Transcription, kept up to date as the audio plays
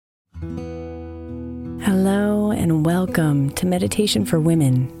Hello and welcome to Meditation for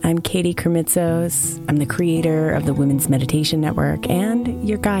Women. I'm Katie Kremitzos. I'm the creator of the Women's Meditation Network and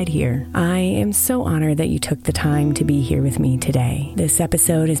your guide here. I am so honored that you took the time to be here with me today. This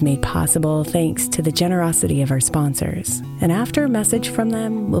episode is made possible thanks to the generosity of our sponsors. And after a message from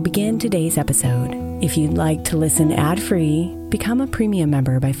them, we'll begin today's episode. If you'd like to listen ad-free, become a premium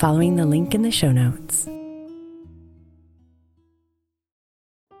member by following the link in the show notes.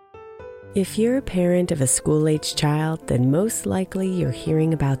 If you're a parent of a school-aged child, then most likely you're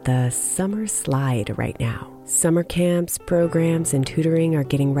hearing about the summer slide right now. Summer camps, programs, and tutoring are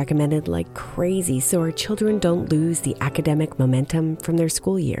getting recommended like crazy so our children don't lose the academic momentum from their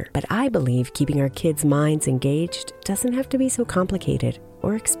school year. But I believe keeping our kids' minds engaged doesn't have to be so complicated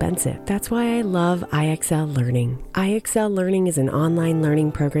or expensive. That's why I love IXL Learning. IXL Learning is an online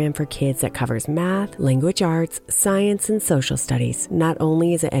learning program for kids that covers math, language arts, science, and social studies. Not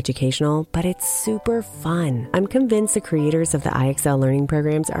only is it educational, but it's super fun. I'm convinced the creators of the IXL Learning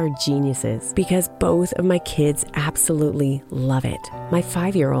programs are geniuses because both of my kids absolutely love it. My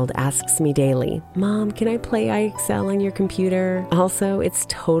 5-year-old asks me daily, "Mom, can I play IXL on your computer?" Also, it's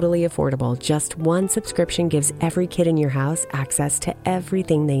totally affordable. Just one subscription gives every kid in your house access to everything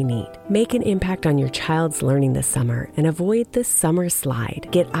they need. Make an impact on your child's learning this summer and avoid the summer slide.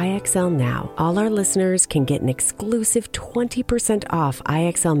 Get IXL now. All our listeners can get an exclusive 20% off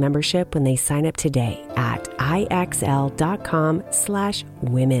IXL membership when they sign up today at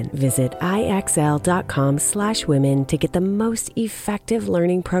IXL.com/women. Visit IXL.com/women to get the most effective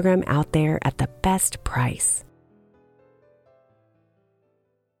learning program out there at the best price.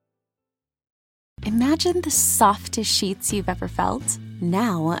 Imagine the softest sheets you've ever felt.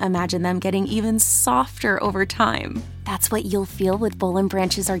 Now imagine them getting even softer over time. That's what you'll feel with Boll &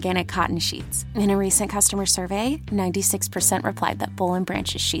 Branch's organic cotton sheets. In a recent customer survey, 96% replied that Boll &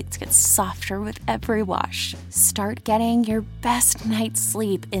 Branch's sheets get softer with every wash. Start getting your best night's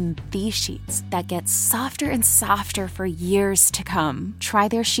sleep in these sheets that get softer and softer for years to come. Try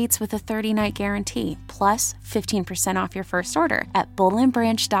their sheets with a 30-night guarantee, plus 15% off your first order at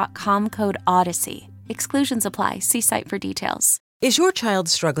bollandbranch.com code Odyssey. Exclusions apply. See site for details. Is your child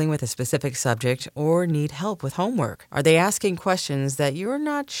struggling with a specific subject or need help with homework? Are they asking questions that you're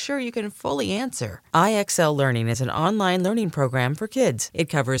not sure you can fully answer? IXL Learning is an online learning program for kids. It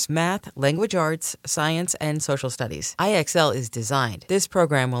covers math, language arts, science, and social studies. IXL is designed. This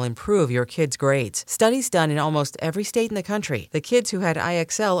program will improve your kids' grades. Studies done in almost every state in the country. The kids who had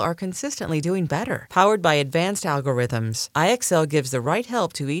IXL are consistently doing better. Powered by advanced algorithms, IXL gives the right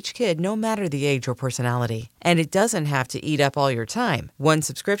help to each kid no matter the age or personality. And it doesn't have to eat up all your time. One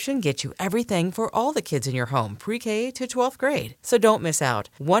subscription gets you everything for all the kids in your home, pre-K to 12th grade. So don't miss out.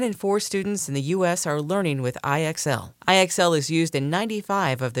 1 in 4 students in the U.S. are learning with IXL. IXL is used in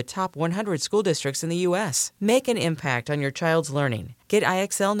 95 of the top 100 school districts in the U.S. Make an impact on your child's learning. Get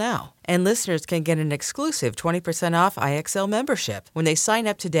IXL now. And listeners can get an exclusive 20% off IXL membership when they sign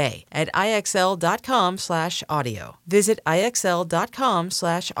up today at IXL.com/audio. Visit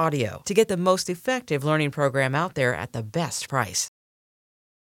IXL.com/audio to get the most effective learning program out there at the best price.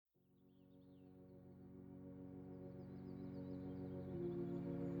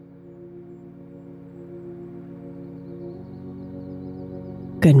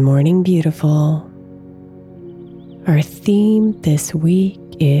 Good morning, beautiful. Our theme this week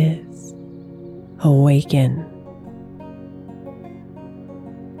is Awaken.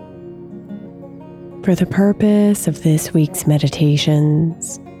 For the purpose of this week's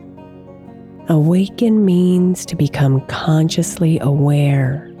meditations, awaken means to become consciously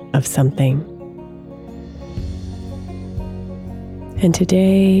aware of something. And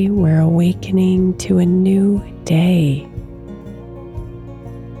today we're awakening to a new day,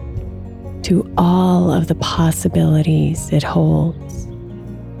 to all of the possibilities it holds,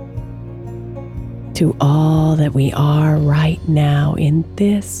 to all that we are right now in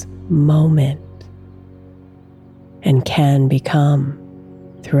this moment and can become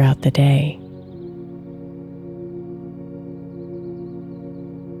throughout the day.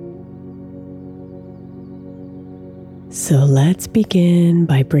 So let's begin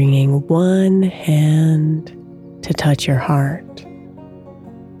by bringing one hand to touch your heart.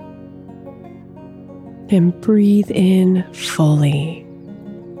 And breathe in fully,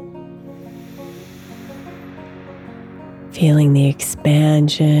 feeling the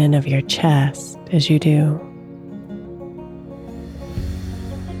expansion of your chest as you do.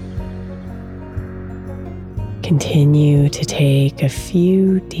 Continue to take a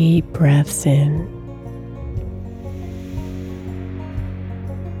few deep breaths in,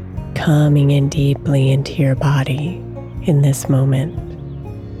 coming in deeply into your body in this moment.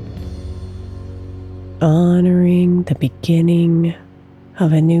 honoring the beginning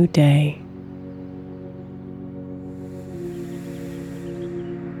of a new day.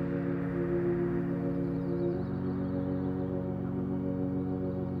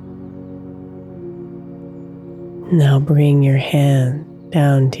 Now bring your hand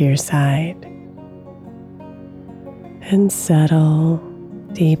down to your side and settle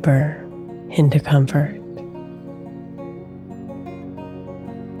deeper into comfort.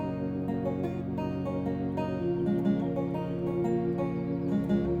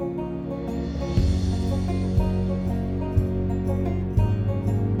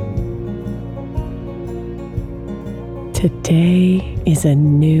 Today is a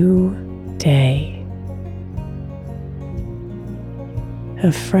new day.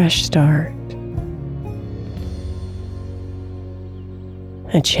 A fresh start,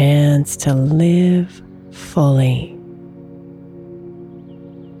 a chance to live fully,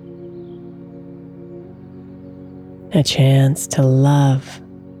 a chance to love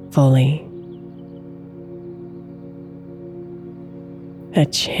fully, a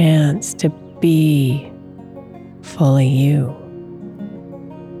chance to be fully you.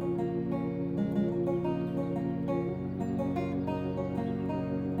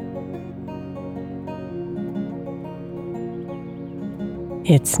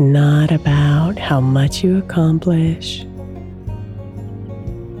 It's not about how much you accomplish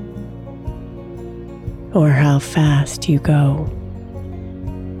or how fast you go.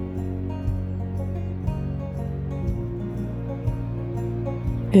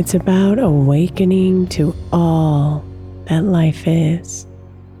 It's about awakening to all that life is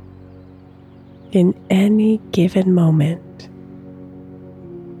in any given moment.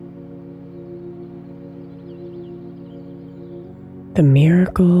 The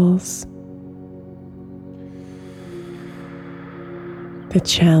miracles, the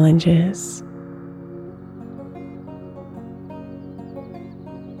challenges,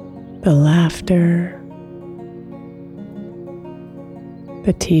 the laughter,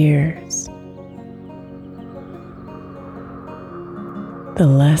 the tears, the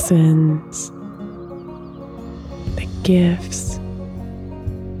lessons, the gifts,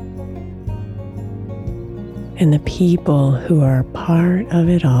 and the people who are part of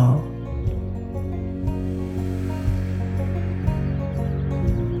it all.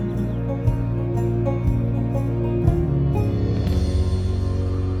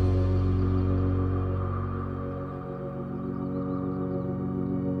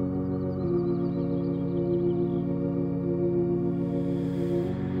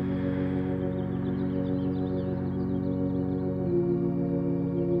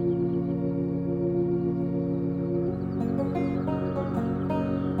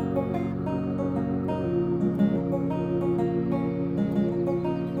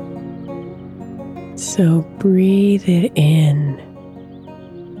 So breathe it in,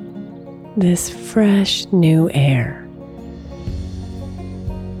 this fresh new air,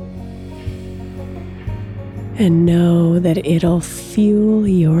 and know that it'll fuel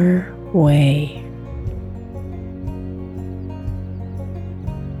your way.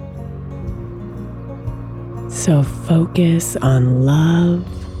 So focus on love,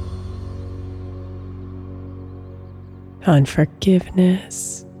 on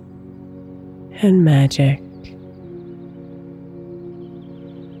forgiveness, and magic,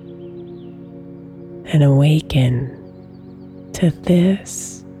 and awaken to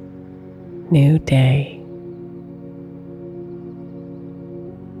this new day.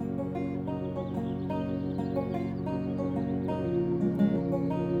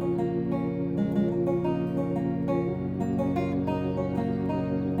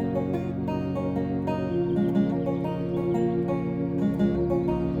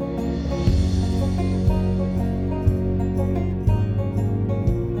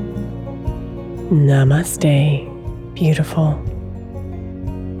 Namaste, beautiful.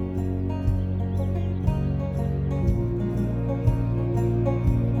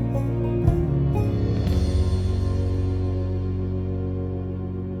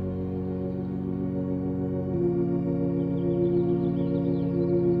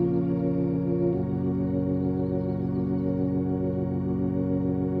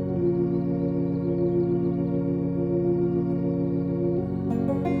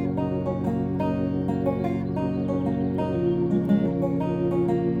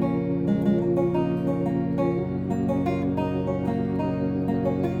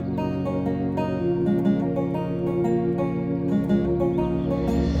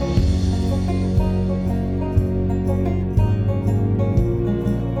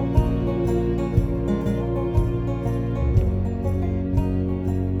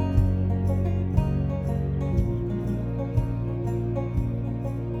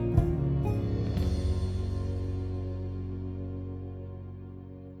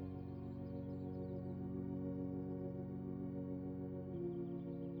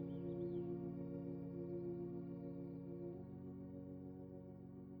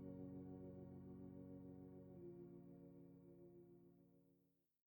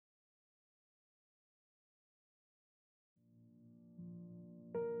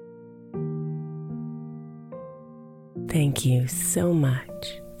 Thank you so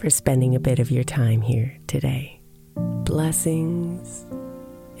much for spending a bit of your time here today. Blessings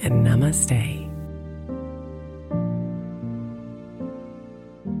and namaste.